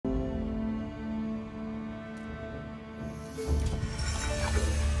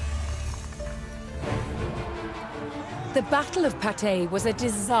The Battle of Patay was a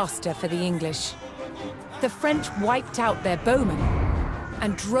disaster for the English. The French wiped out their bowmen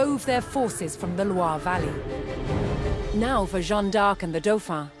and drove their forces from the Loire Valley. Now for Jeanne d'Arc and the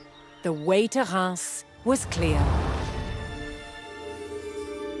Dauphin, the way to Reims was clear.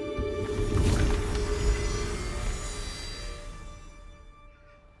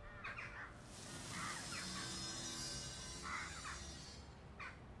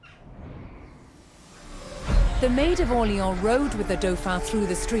 The Maid of Orleans rode with the Dauphin through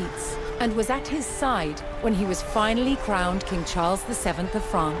the streets and was at his side when he was finally crowned King Charles VII of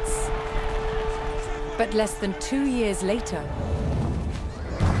France. But less than 2 years later,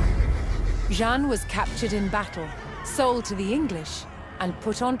 Jeanne was captured in battle, sold to the English, and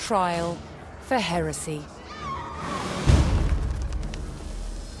put on trial for heresy.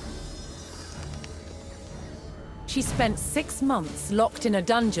 She spent 6 months locked in a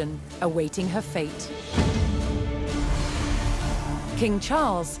dungeon, awaiting her fate. King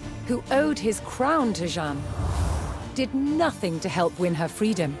Charles, who owed his crown to Jeanne, did nothing to help win her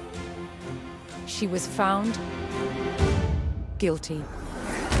freedom. She was found guilty.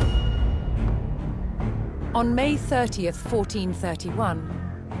 On May 30th, 1431,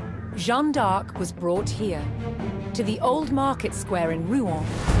 Jeanne d'Arc was brought here, to the old market square in Rouen,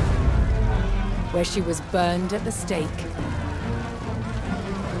 where she was burned at the stake.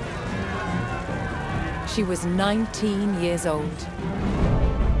 She was 19 years old.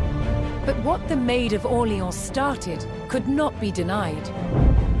 But what the Maid of Orleans started could not be denied.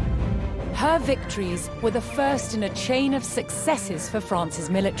 Her victories were the first in a chain of successes for France's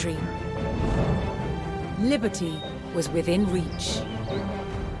military. Liberty was within reach.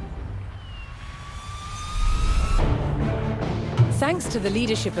 Thanks to the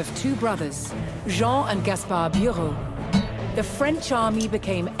leadership of 2 brothers, Jean and Gaspard Bureau, the French army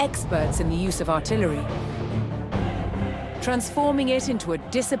became experts in the use of artillery, transforming it into a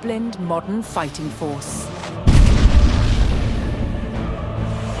disciplined, modern fighting force.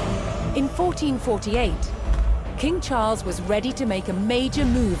 In 1448, King Charles was ready to make a major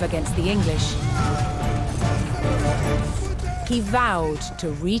move against the English. He vowed to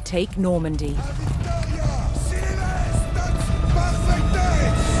retake Normandy.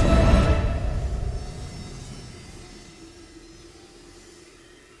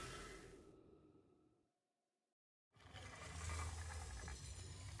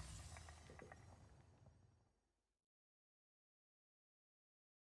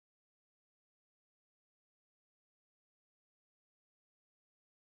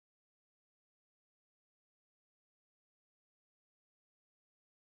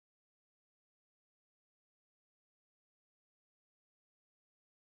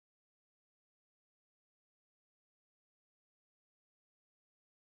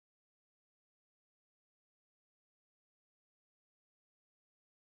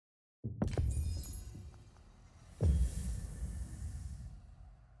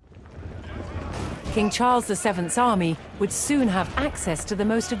 King Charles VII's army would soon have access to the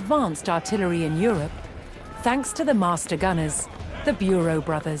most advanced artillery in Europe, thanks to the master gunners, the Bureau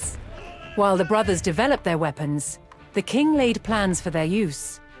brothers. While the brothers developed their weapons, the king laid plans for their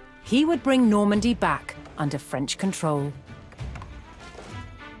use. He would bring Normandy back under French control.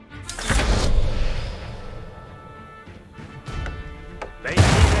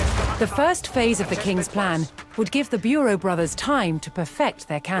 The first phase of the king's plan would give the Bureau brothers time to perfect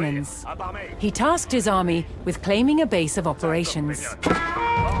their cannons. He tasked his army with claiming a base of operations.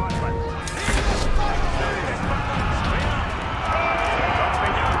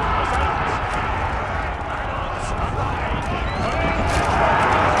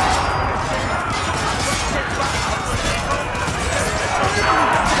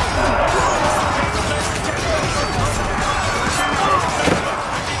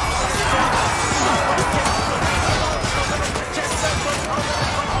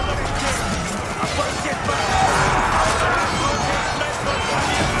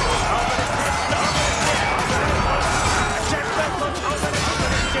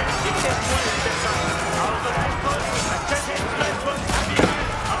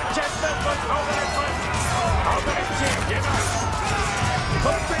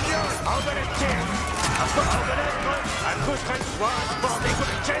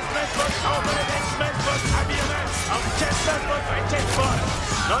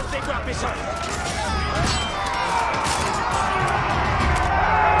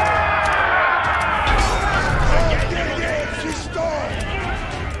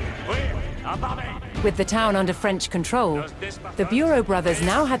 With the town under French control, the Bureau brothers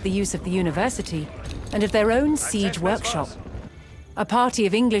now had the use of the university and of their own siege workshop. A party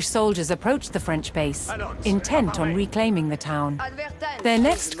of English soldiers approached the French base, intent on reclaiming the town. Their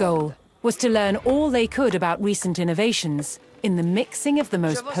next goal was to learn all they could about recent innovations in the mixing of the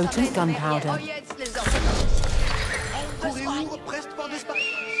most potent gunpowder.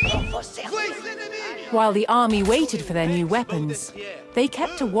 While the army waited for their new weapons, they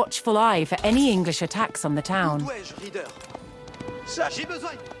kept a watchful eye for any English attacks on the town.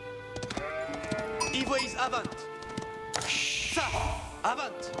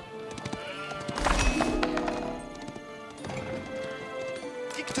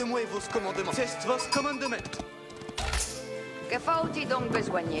 Dicte-moi vos commandements. C'est vos commandements. Que faut-il donc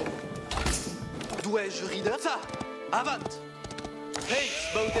besoigner? Dois-je, Reader? Ça, avant.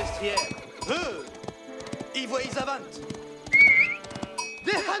 Rex, Baudestrière. Ivoise avant.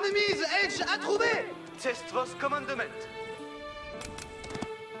 Des enemies edge à trouver. C'est vos commandements.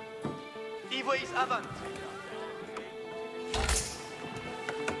 Ivoise avant.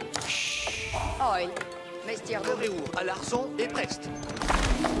 Oi, mestière de... Coréour à l'arçon et prest.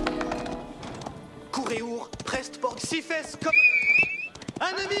 Coréour, prest pour Xifes comme...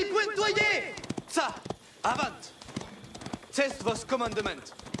 Ennemi pointoyé. Ça, avant. C'est vos commandements.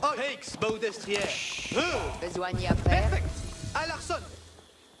 Rex, Baudestrière. Besoigner à faire? Perfect. À l'arçon.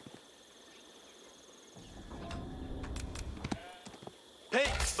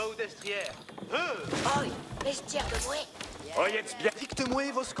 Rex, Baudestrière. Oi, mestière de mouet. Oyez bien.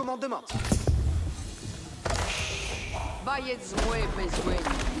 Dicte-moi vos commandements. Baillez-moi besoin.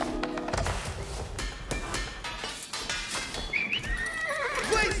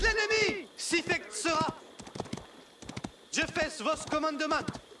 Voice l'ennemi! Si fait sera. Je fais vos commandements.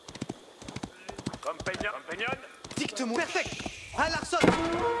 Compagnon. Dicte-moi. Perfect. À l'arçon.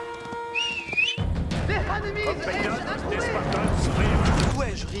 Des ennemis Où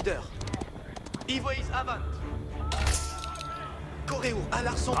ai-je, Reader? Ivoise avant. Coréo à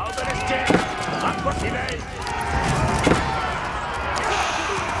l'arçon.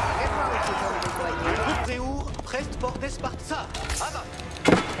 Coréo, prest port d'Esparta. Avant.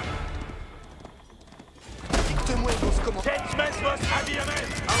 Dicte-moi vos commandements.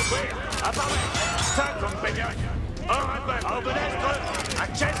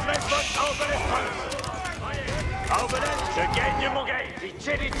 Je gagne mon gars.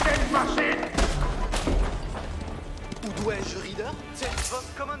 Où dois-je, Reader? C'est vos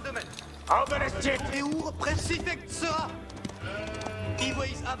commandements. Coréo, prest sera.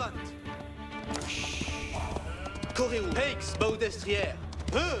 Ivoise avant. Coréo, Rex, Baudestrière.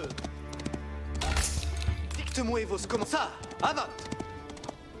 Dicte-moi vos commandements. Ça, avant.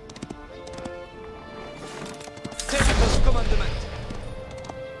 C'est vos commandements.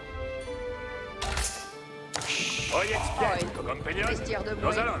 Compagnon. Mestière de Nos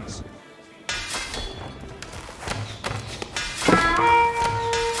mouet. allons.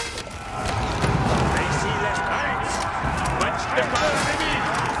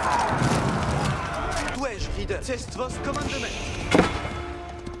 Dois-je, Reader? C'est vos commandements.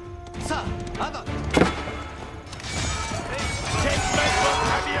 Ça, avant.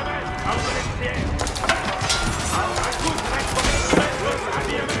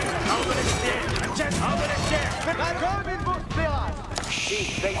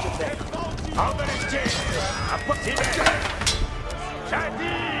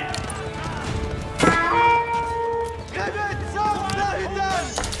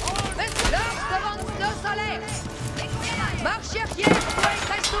 L'heure devant le solaire. Marche arrière, toi et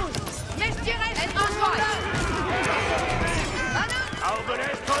Christus. Mestière et François.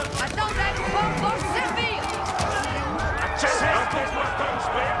 Attendez, pour vous servir.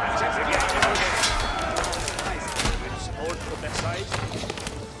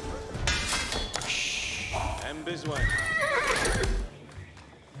 Aime besoin.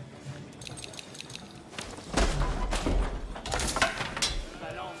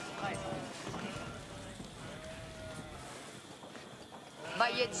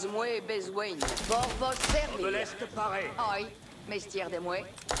 Baillez-moi besoin. Pour vous servir. l'Est pareil. Oi, mestière de mouet.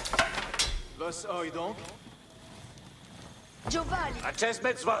 Vos oi donc. Giovanni. Acces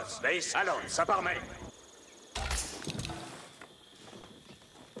mets vos. Veis allons, ça part même.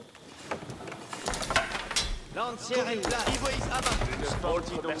 Lancière est là. Ivoise avant.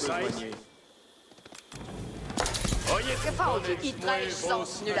 Versailles. Que faut-il? Il traîne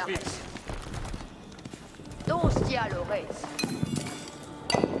sans nul arrêt. Donc, qui a l'oreille?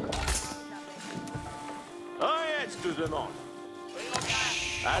 Oyez tout le monde.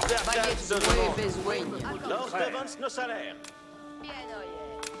 Advertance de Baillez-moi monde. besoin. Lance devance nos salaires. Bien,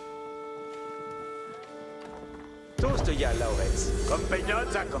 Tous de ya, Laurez. Compagnon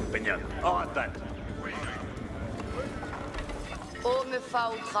à compagnon. En attaque. Oh, me fa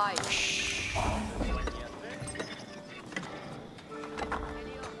au trail.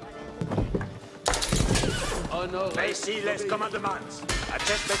 Mais ici, laisse commandement. A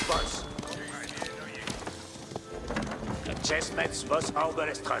chestmet boss. A chestmet boss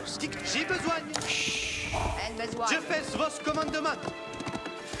Arbelestrus. J'ai besoin. En besoin. Je fais vos commandements.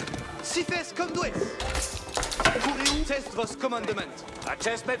 Si fais comme doué. Courez-vous, test vos commandements. A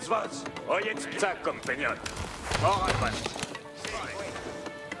chestmet boss. Oyez ça, compagnon. Mort à droite.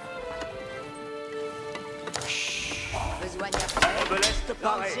 Besoin après. Obelest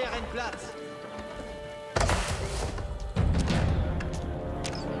pareil. Lancière en place.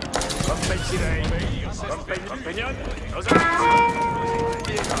 Compagnon, nos amis.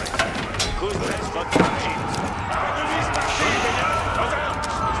 Cousins, votre franchise. Compagnon, nos amis.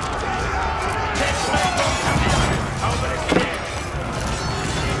 Chestmet boss Arbelestier.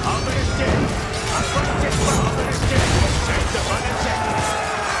 Arbelestier. Arbelestier. C'est de bonne assiette.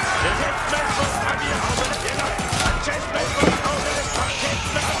 Chestmet boss Arbelestier. Chestmet boss Arbelestier.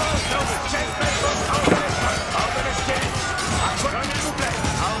 Chestmet boss Arbelestier. Comme il vous plaît.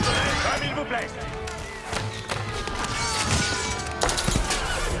 Comme il vous plaît.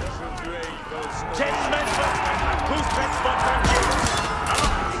 Chestmet boss. Cousins, votre franchise.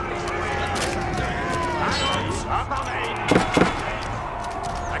 Annonce. À pareil.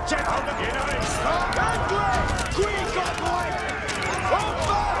 A chestmet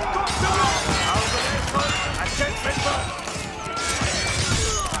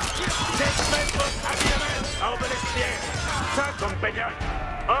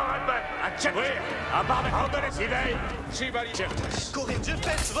Courez, je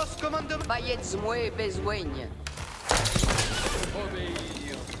fais vos commandements. Paillettes moué besoin.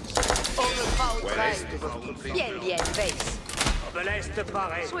 Oh, me fa au trail. Bien, bien, baisse. Obelest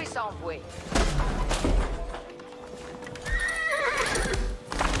pareil. Sois sans voué.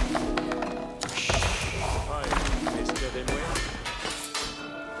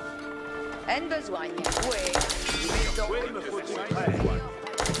 En besoin. Oui. Oui, il me faut une trêve.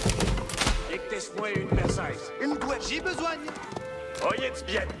 Dictez-moi une Versailles. Une douée. J'ai besoin. Oyez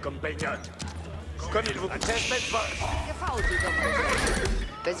bien, compagnon. Comme il vous plaît. Chestmet boss. Que fa au tout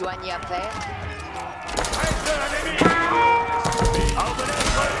besoin à faire. Reste de l'ennemi.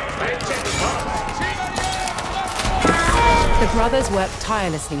 The brothers worked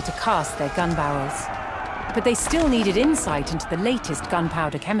tirelessly to cast their gun barrels. But they still needed insight into the latest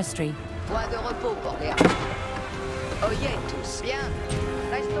gunpowder chemistry. Point de repos pour les oyez tous. Bien.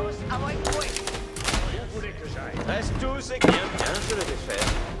 Restos à moi. Où voulez que j'aille? Reste tous et bien, je le vais faire.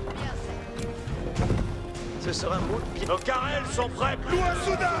 Ce sera moi qui... Nos carrels sont prêts. Loi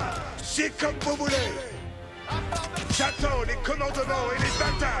soudain, c'est comme vous voulez. J'attends les commandements et les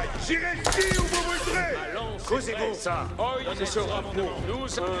batailles. J'irai si où vous voudrez. Causez-vous ça. Ce sera pour nous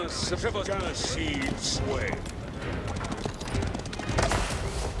ainsi souhait.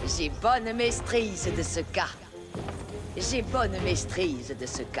 J'ai bonne maîtrise de ce cas. J'ai bonne maîtrise de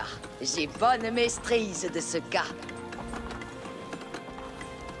ce cas. J'ai bonne maîtrise de ce cas.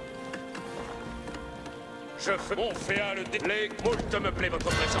 Je fais mon féal délai. Moult me plaît votre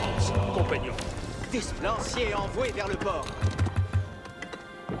présence, compagnon. Lancier envoyé vers le port.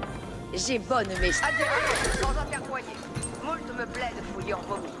 J'ai bonne maîtrise. Adhérez, sans intervoyer. Moult me plaît de fouiller en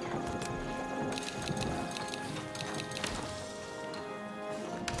vomi.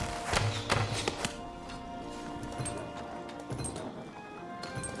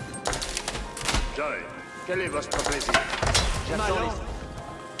 Joy, quel est votre plaisir? J'attends les...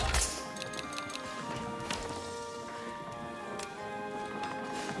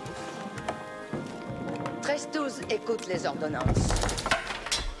 Trestos écoute les ordonnances.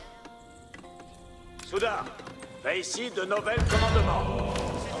 Soudain, fais ici de nouvelles commandements.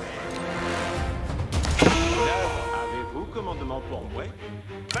 Avez-vous commandement pour moi?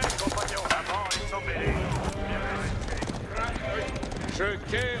 Mes compagnons, avant, ils sont mêlés. Je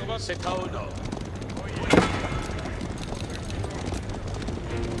quitte votre... C'est à au nord.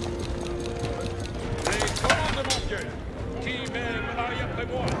 Les commandements vieux, qui même aille après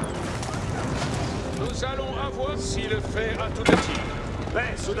moi. Nous allons avoir s'il fait à tout petit.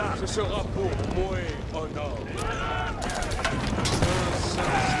 Mais, soudain, Ce sera pour moi honneur. Ainsi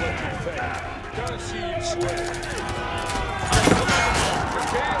soit-il fait, qu'ainsi il souhaite. Je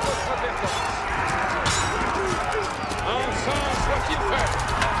fais votre advertence. Enfin soit-il fait.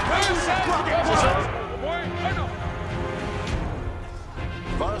 Pour moi honneur.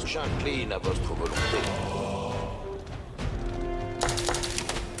 J'incline à votre volonté.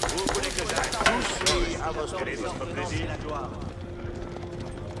 vous voulez que j'aille? À votre Quel est votre plaisir?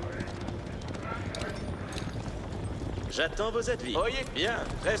 J'attends vos avis. Oyez bien,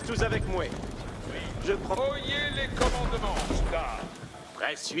 reste tous avec moi. Je prends... Oyez les commandements, soldats.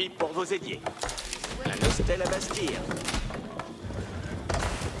 Prêt suis pour vos ailiers. Un hostel à bâtir.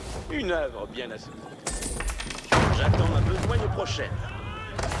 Une œuvre bien assurée. J'attends ma besogne prochaine.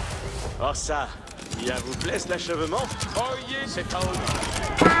 Or ça, bien vous plaît l'achèvement? Oyez, C'est à haut.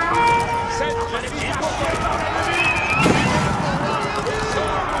 cette magnifique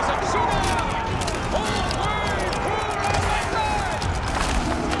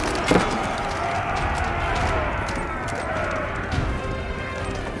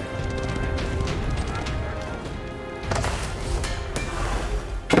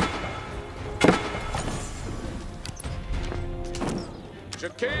Je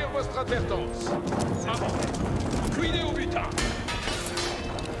quitte votre advertance. Avant. Cuidez au butin.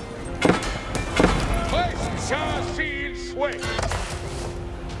 Presque ainsi il souhaite.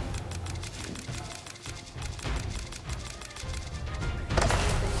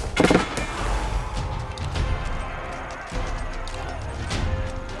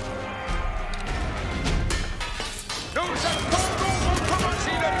 Nous attendons vos commandes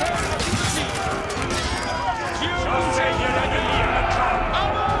si le père a tout dit. Dieu vous enseigne la vie.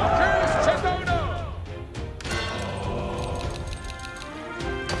 Avant que cet honneur.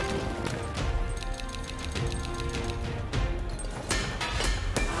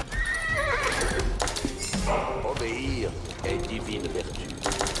 Obéir est divine vertu.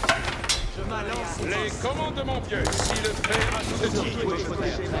 Les commandements vieux, si le fait a tout dit.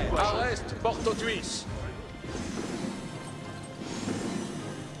 Arrête, Portotuis.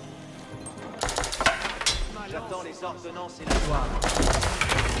 J'attends les ordonnances et la gloire.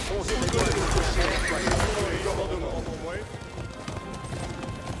 On se doit les commandements pour moi.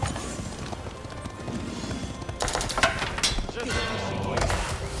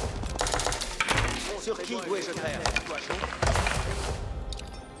 Sur qui dois-je faire?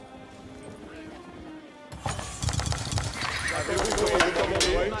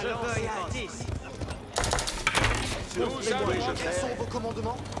 Je veuille à 10. Nous allons Quels sont vos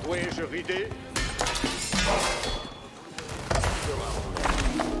commandements? Dois-je rider?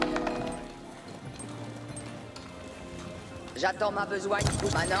 J'attends ma besogne.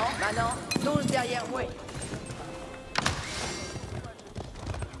 Maintenant, tous derrière moi.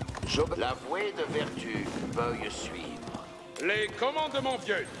 La voie de vertu veuille suivre. les commandements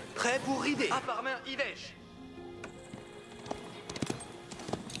vieux. Prêt pour rider. À part main, Yvesh.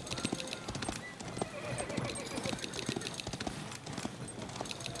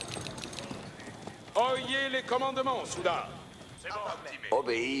 Oyez les commandements, Souda.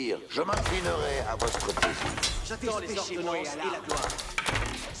 Obéir, je m'inclinerai à votre plaisir. J'attends les ordonnances et la gloire.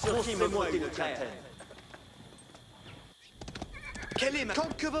 Sur qui me monter de traîne? Quelle est ma...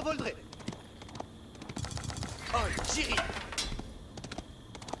 Quand que vous voldrez? Oh, Jiri.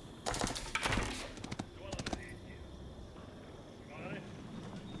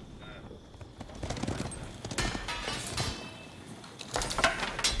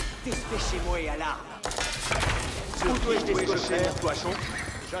 Dépêchez-moi à l'arme. Où dois-je déscocher, poisson?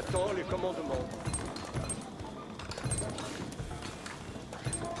 J'attends les commandements.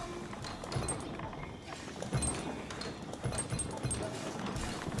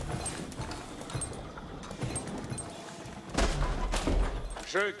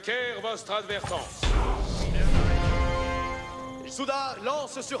 Je quitte votre advertance. Souda,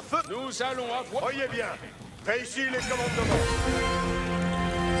 lance sur feu. Nous allons avoir... Voyez bien, fais ici les commandements.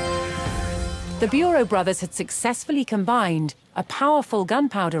 The Bureau brothers had successfully combined a powerful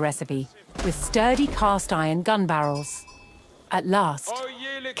gunpowder recipe with sturdy cast iron gun barrels. At last,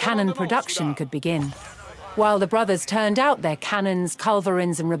 Oyez les cannon commandements, production Souda. could begin. While the brothers turned out their cannons,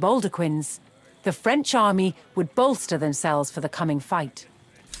 culverins, and riboldequins, the French army would bolster themselves for the coming fight.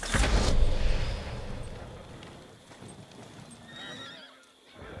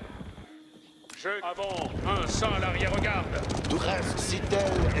 Avant, un sans l'arrière-garde. Du reste, si tel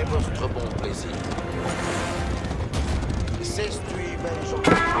est votre bon plaisir. S'estui, belle gens,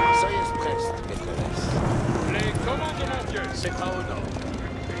 soyez prest, maîtresse. Les commandements vieux, c'est pas au nord.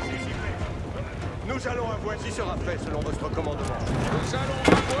 Nous allons avoir ce qui sera fait selon votre commandement. Nous allons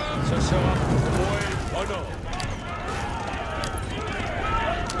avoir, ce sera oui, au nord.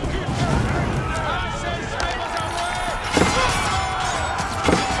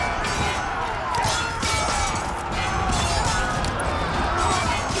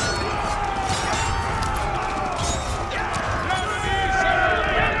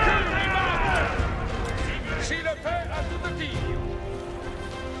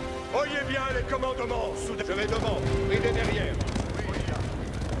 Voyez bien les commandements, soudain. Je vais devant, ridez derrière.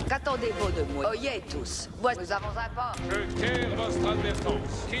 Qu'attendez-vous de moi? Oyez tous, moi nous avons un port. Je tire votre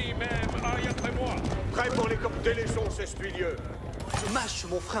advertence. Qui même aille après moi. Prêt pour les copes. Délaissons ces spuilieux. Je mâche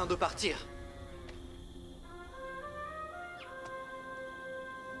mon frein de partir.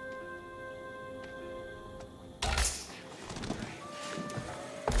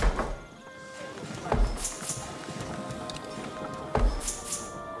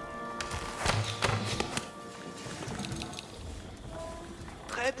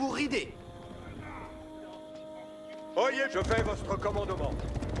 Prêt pour rider. Oyez, je fais votre commandement.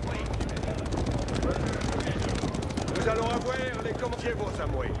 Nous allons avoir les commandiers vos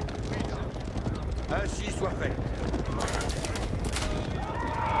Samoué. Ainsi soit fait.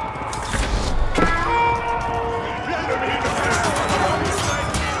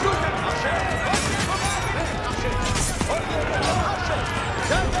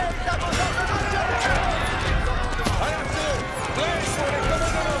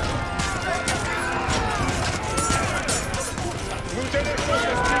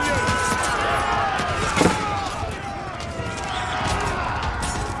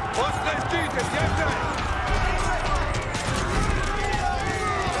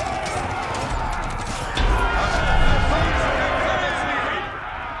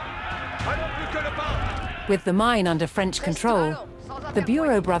 With the mine under French control, the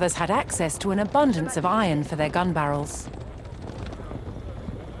Bureau brothers had access to an abundance of iron for their gun barrels.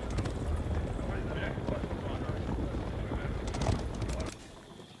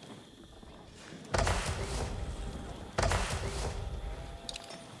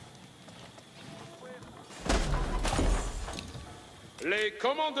 Les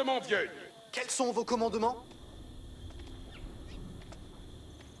commandements viennent. Quels sont vos commandements?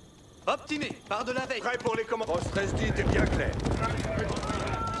 Optimé, par de la veille. Prêt pour les commandements. Votre est bien clair.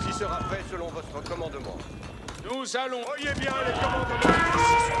 Si sera fait selon votre commandement. Nous allons... Oyez bien les commandements.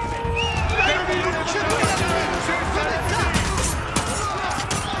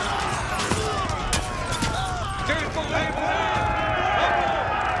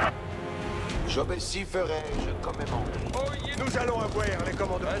 J'obéis, ferai-je, commément. Nous allons avoir les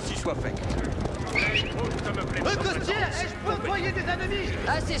commandements. Ainsi soit fait. Recostière, ai-je employé des ennemis?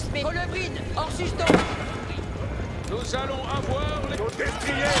 Assez spé. Colombrine, hors suston. Nous allons avoir les... Nos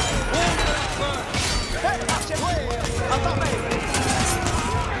destriers.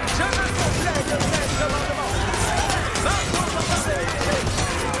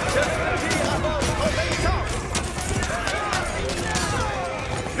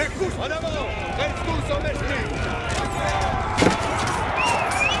 Les coups en avant. Reste tous en esprit.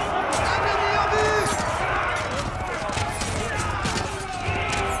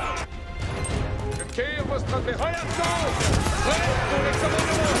 Votre adversaire. Prêt pour les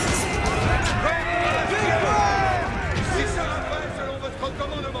commandements. Prêt pour la si ça rappelle selon votre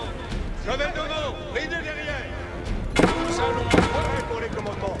commandement. Je vais devant, ridez derrière. Nous allons prêt pour les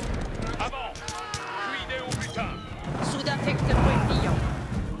commandements. Avant, cuidez au butin. Sous d'affect bruyant.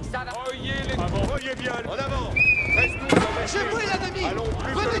 Ça va. Oyez les... Avant. Voyez bien, en avant. Reste tous en J'ai pris l'ennemi. Allons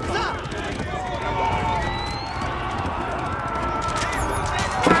plus Venez de ça.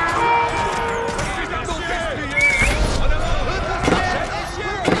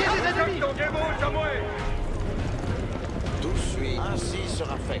 Tout suit, ainsi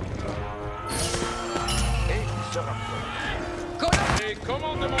sera fait. Et sera fait. Les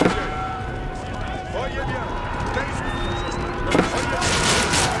commandements viennent. Voyez bien.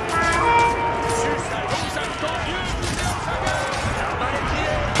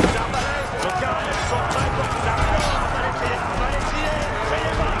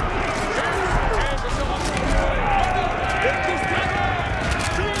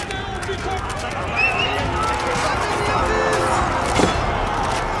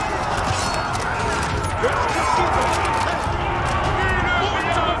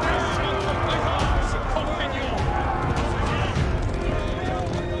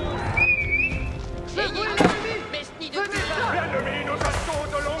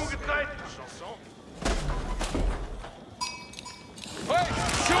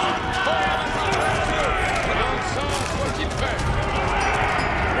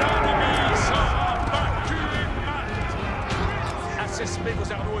 Esprit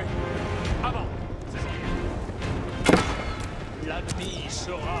vos ardoués. Avant. L'ennemi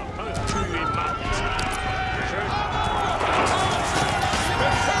sera vaincu et mat.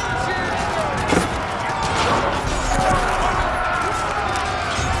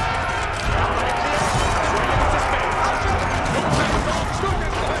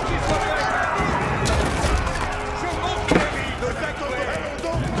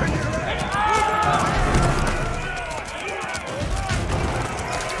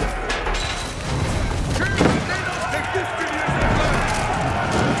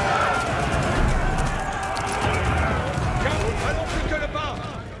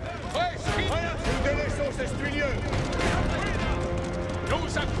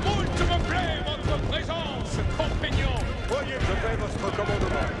 Nous a moult me plaît votre présence, compagnons. Voyez, je fais votre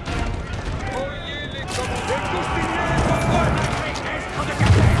commandement. Oyez les commandements.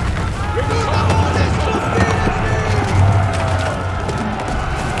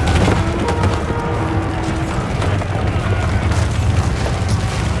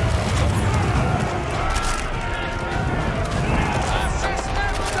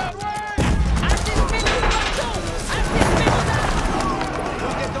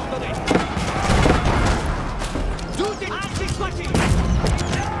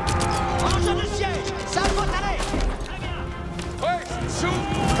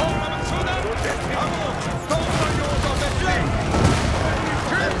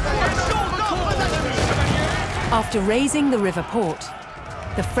 After raising the river port,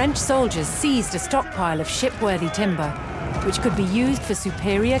 the French soldiers seized a stockpile of shipworthy timber, which could be used for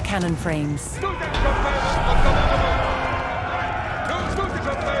superior cannon frames.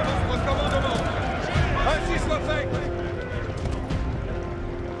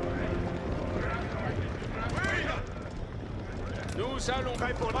 Nous allons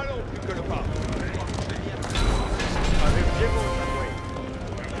prêts pour ballon plus que le pas. Avec Diego,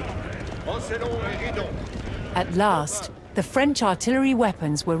 Procédons et ridons. At last, the French artillery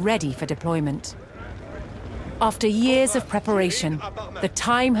weapons were ready for deployment. After years of preparation, the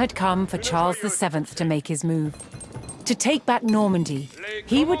time had come for Charles VII to make his move. To take back Normandy,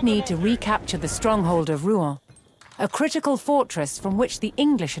 he would need to recapture the stronghold of Rouen, a critical fortress from which the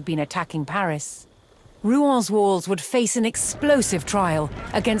English had been attacking Paris. Rouen walls would face an explosive trial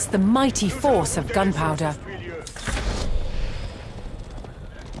against the mighty force of gunpowder.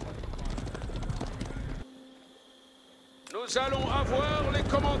 Nous allons avoir les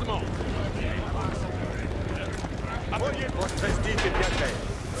commandements. voyez, votre estique est bien claire.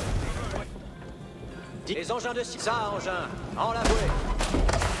 Les engins de ça, engins, en la bouée.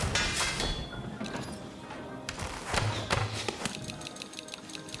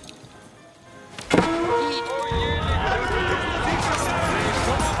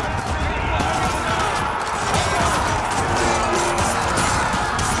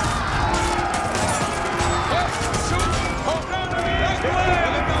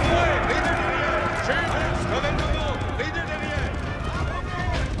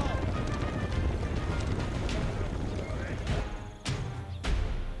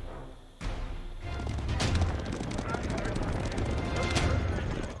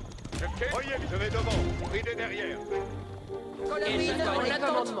 Voyez, je vais devant, ridez derrière.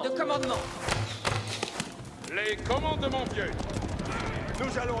 De commandement. Les commandements vieux.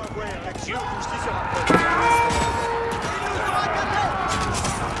 Nous allons avoir l'action, tout ce qui sera prêt.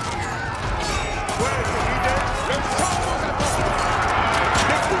 Ouais, c'est l'idée. Le champ vous attend.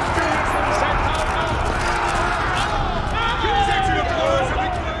 Les coups de pied sont cette le prose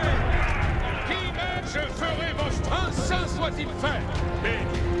habitué. Qui même je ferai votre saint soit-il fait. Mais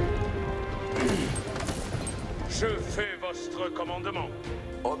je fais votre commandement.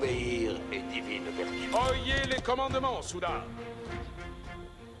 Obéir est divine vertu. Oyez les commandements, Souda.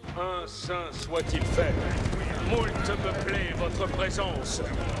 Un saint soit-il fait. Moult me plaît votre présence,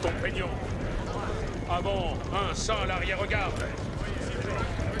 compagnon. Avant, un sang à l'arrière-garde.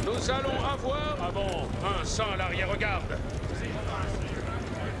 Nous allons avoir avant un sang à l'arrière-garde.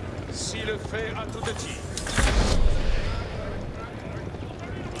 Si le fait à tout petit.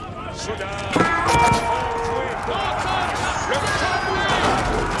 Souda. Le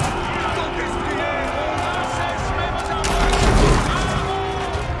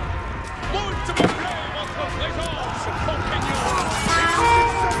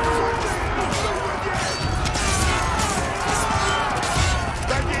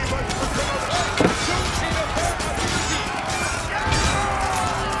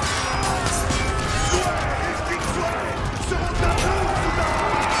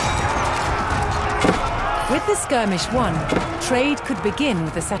With the skirmish won, trade could begin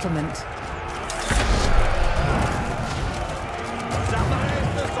with the settlement.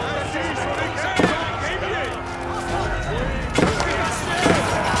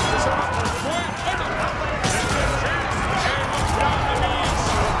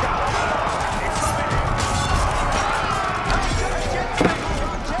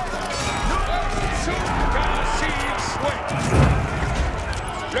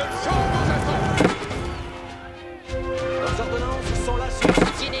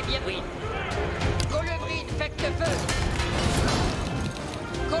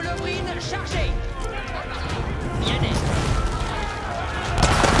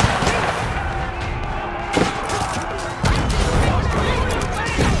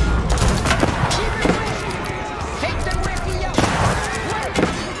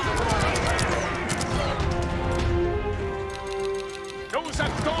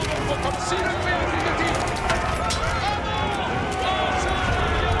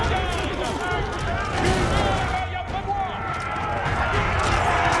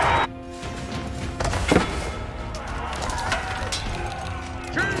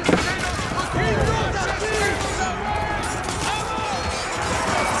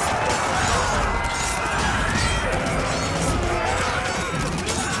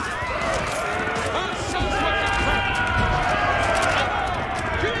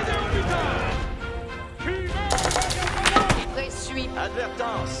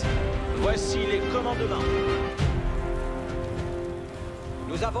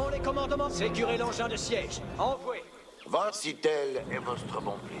 avons les commandements. Sécurez l'engin de siège. Envoyez. Si tel est votre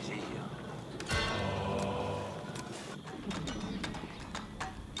bon plaisir.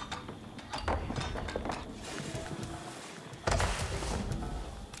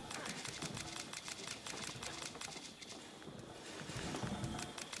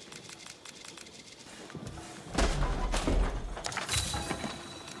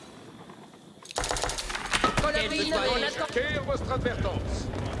 Quelle votre advertence?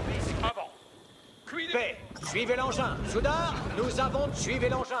 Avant. Paix. Suivez l'engin. Soudard, nous avons... Suivez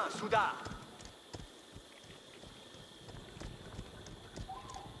l'engin, Soudard.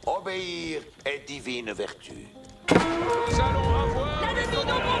 Obéir est divine vertu. Nous allons avoir... L'ennemi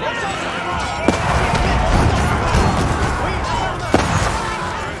non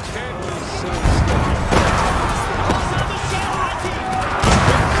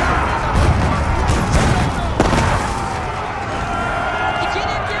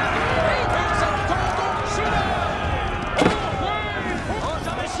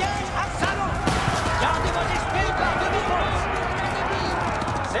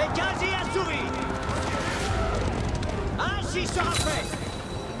sera fait.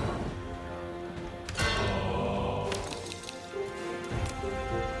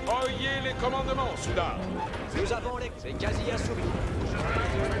 Oyez les commandements, Soudard. Nous avons les... C'est quasi assouvi.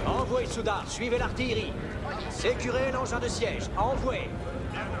 Envoyez, Soudard. Suivez l'artillerie. Sécurez l'engin de siège. Envoyez.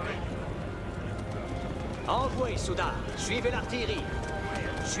 Envoyez, Soudard. Suivez l'artillerie.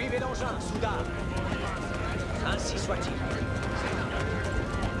 Suivez l'engin, Soudard. Ainsi soit-il.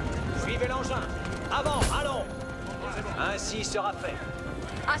 Suivez l'engin. Avant, allons. Ainsi sera fait.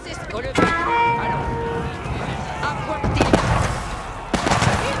 Assez colombier. Allons. Appointez.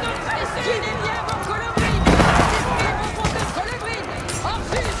 Tenez bien vos colobrines. Assistez vos fonds de colobrines. En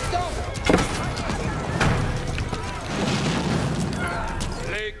sus, donc.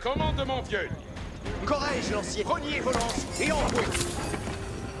 Les commandements viennent. Corrège, lancier. Preniez vos lances et envoyez.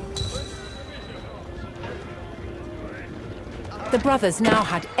 The brothers now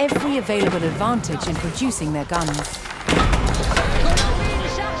had every available advantage in producing their guns.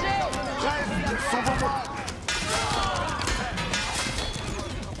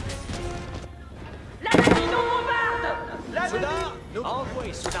 L'ennemi nous bombarde. Soudard, nous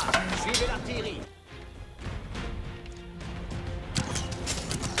envoyez, Soudard. Suivez l'artillerie.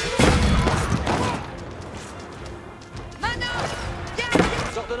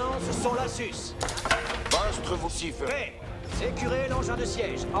 Les ordonnances sont la sus. Vostre vous siffle. Paix. Sécurez l'engin de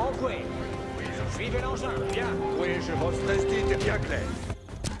siège. Envoyez. Suivez l'engin. Bien. Oui, je votre est bien clair.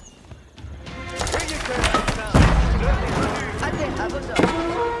 Ayez clair. À vos ordres.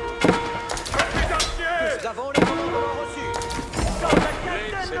 Nous avons les commandements reçus.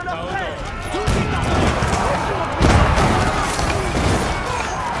 C'est pas honneur.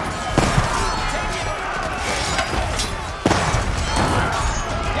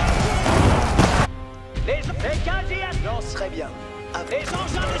 Les quinzièmes lancerait bien. Les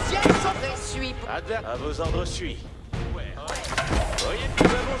engins de siège sont prêts. Suis. À vos ordres, suis. Voyez, nous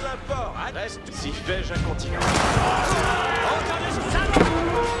avons un port. Reste. Si fais-je un continent. Engins de salon.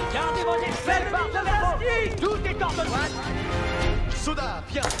 Gardez vos expels par devant. Tout est ordonné. Soudard,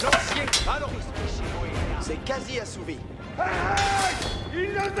 bien, lancier, allons. C'est quasi assouvi. Il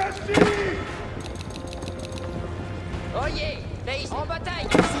nous a suivis. Oyez, Face en bataille,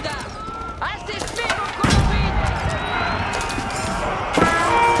 Soudard. Assistez vos colobrines.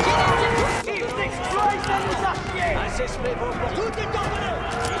 Ils exploitent nos archers. Assespez vos ports. Tout est ordonné.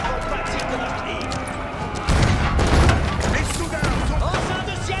 Ils font partie de notre ligne. Les soudards sont... Engins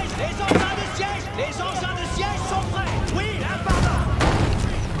de siège. Les engins de siège. Les engins de siège sont prêts. Oui, là par là.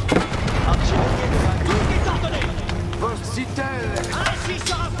 Tout est ordonné. Si tel Ainsi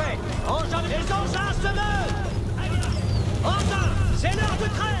sera fait. Engins, les engins se meuvent. Engins, c'est l'heure de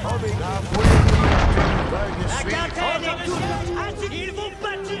trêve. La quintaine est toute. Ils vont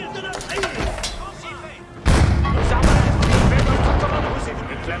bâtir de notre île. Nos armes, faites votre commandement. Si vous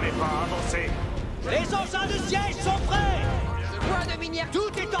ne clamez pas, avancez. Les engins de siège sont prêts. Point de minière.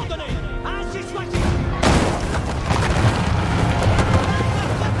 Tout est ordonné. Ainsi soit-il.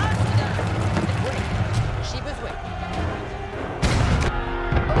 J'ai besoin.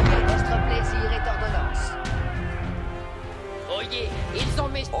 Oyez, votre plaisir est ordonnance. Oyez, ils ont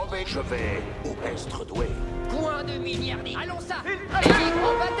mes... obéir, je vais ou être doué. Point de miniardi. Allons ça. Ayez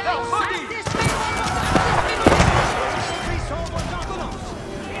en bataille.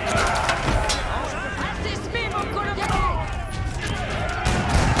 Assistez vos colobrines.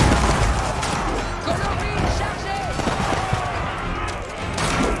 Colobrines chargées.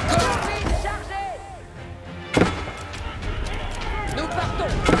 Colobrines chargées. Nous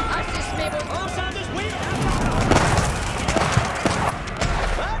partons.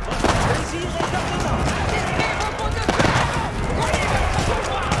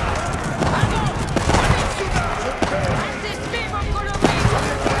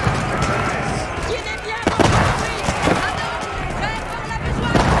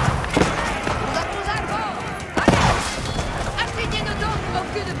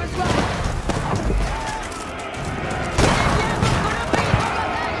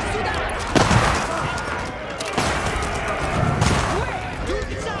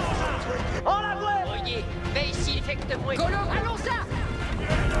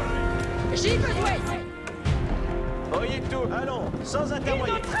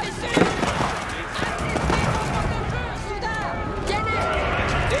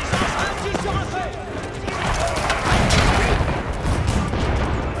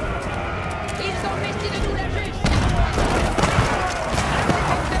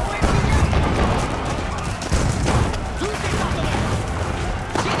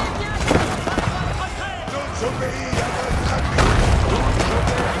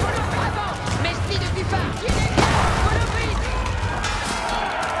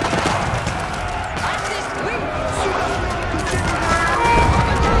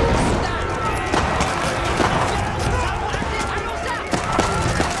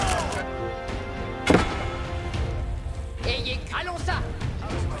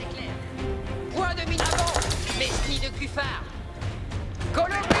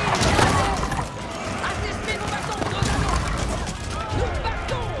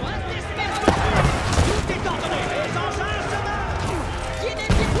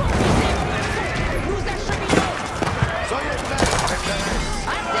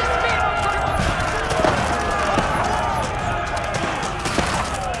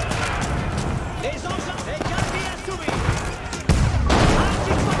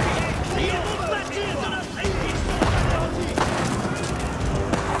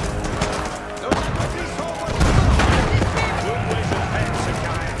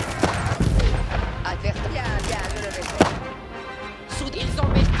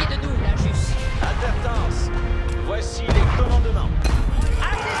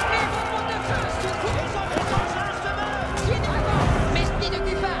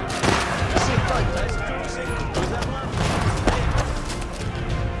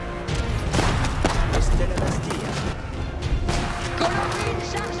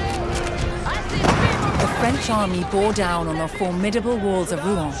 Army bore down on the formidable walls of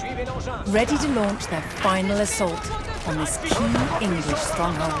Rouen, ready to launch their final assault on this key English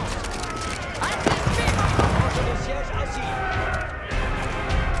stronghold.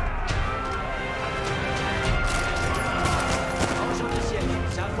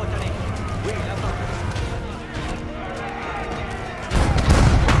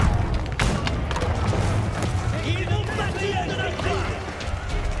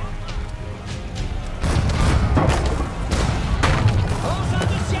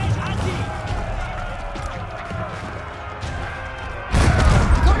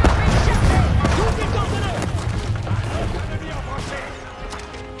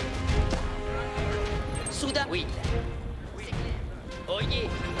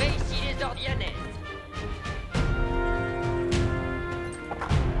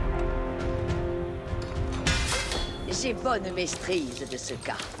 J'ai bonne maîtrise de ce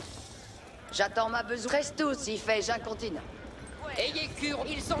cas. J'attends ma besoin. Reste tous, y fais-je incontinent. Ayez cure,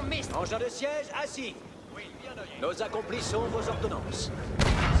 ils sont maîtres. Engin de siège, assis. Nos accomplissons vos ordonnances.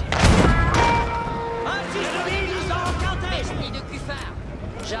 Esprit de cuffard.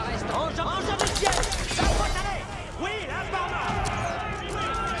 J'arrête. Engin de siège. Ça va aller. Oui, là, pardon.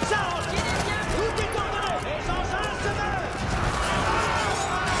 Ça, tout est ordonné. Les engins se meurent.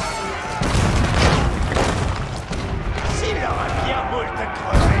 Il aura bien moult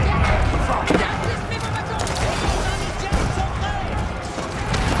crevé. Formidable.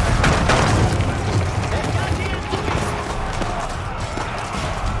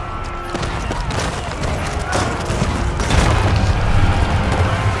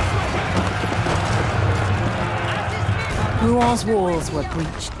 Rouen walls were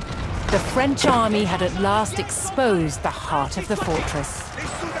breached. The French army had at last exposed the heart of the fortress.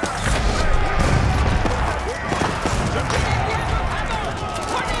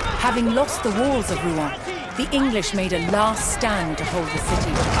 Having lost the walls of Rouen, the English made a last stand to hold the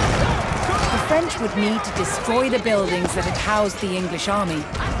city. The French would need to destroy the buildings that had housed the English army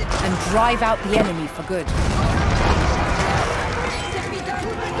and drive out the enemy for good.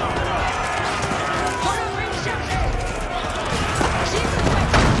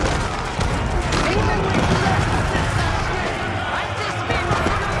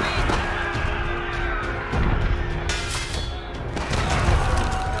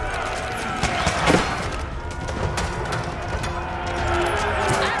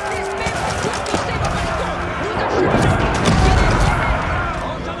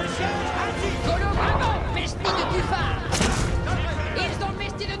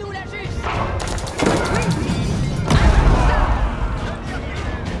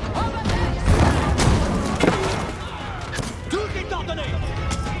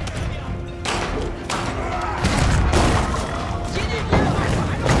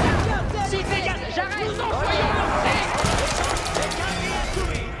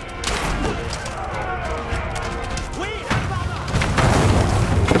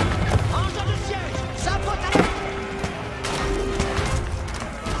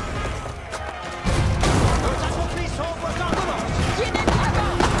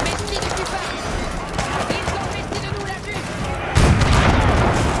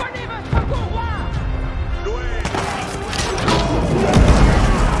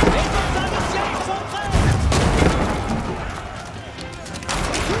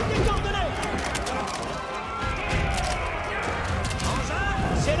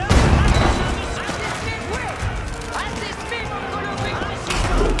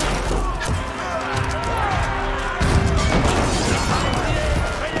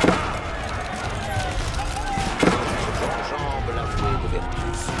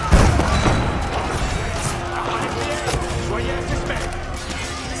 Soyez suspects.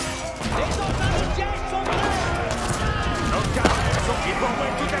 Les engins de siège sont prêts. Nos carrés sont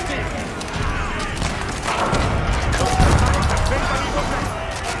informés tout actifs. Nos carrés sont faits à niveau plein.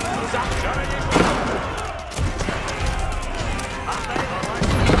 Nos armes chevaliers sont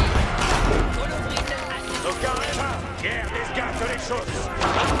nos carrés là. Guerre escape les choses.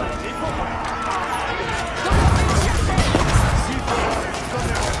 Il faut pas. Si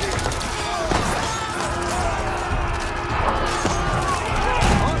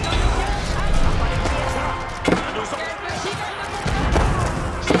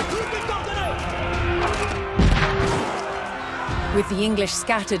With the English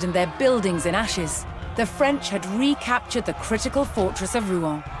scattered and their buildings in ashes, the French had recaptured the critical fortress of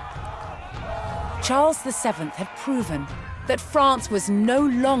Rouen. Charles VII had proven that France was no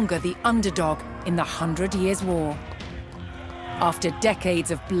longer the underdog in the 100 Years' War. After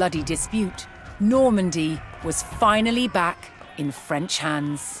decades of bloody dispute, Normandy was finally back in French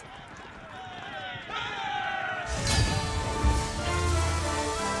hands.